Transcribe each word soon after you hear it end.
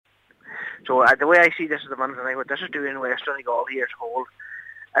So the way I see this at the moment, and what this is doing in West Donegal here as a whole,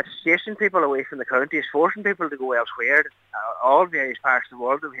 it's chasing people away from the county, it's forcing people to go elsewhere, all various parts of the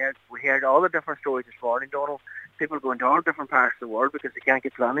world. We heard all the different stories this morning, Donald. People going to all different parts of the world because they can't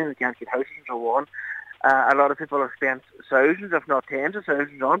get planning, they can't get houses and so on. A lot of people have spent thousands, if not tens of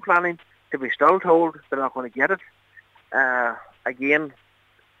thousands, on planning to be still told they're not going to get it. Again,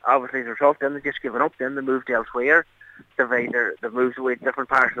 obviously the result, then they've just given up, then they moved elsewhere. They've moved away to different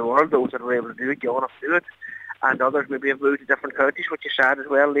parts of the world. Those that were able to do it, go on to do it. And others maybe have moved to different counties, which is sad as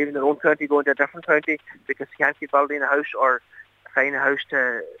well, leaving their own county, going to a different county because they can't keep building a house or find a house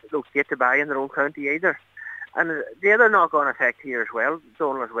to locate to buy in their own county either. And the other knock-on effect here as well,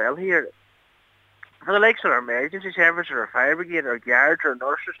 Donald, as well here, for the likes of our emergency service or our fire brigade or guards or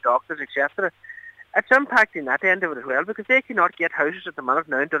nurses, doctors, etc., it's impacting that end of it as well because they cannot get houses at the minute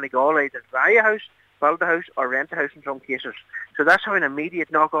now in Donegal, either to buy a house, build a house or rent a house in some cases. So that's having an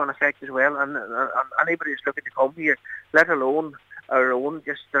immediate knock-on effect as well, and anybody who's looking to come here, let alone our own,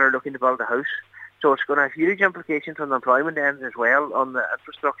 just that are looking to build a house. So it's going to have huge implications on the employment end as well, on the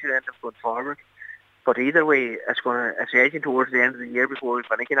infrastructure end of going forward. But either way, it's edging towards the end of the year before we've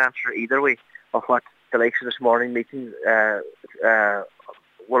any answer either way of what the likes of this morning meeting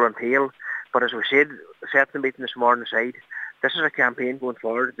will entail. But as we said, set the meeting this morning aside, this is a campaign going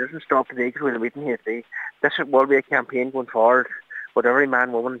forward. It doesn't stop today because we're in a meeting here today. This will be a campaign going forward, but every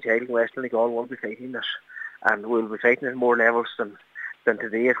man, woman and child in West Donegal will be fighting this. And we'll be fighting at more levels than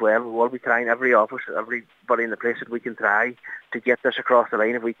today as well. We'll be trying every office, everybody in the place that we can try to get this across the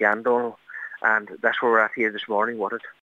line if we can, Donald. And that's where we're at here this morning, what it.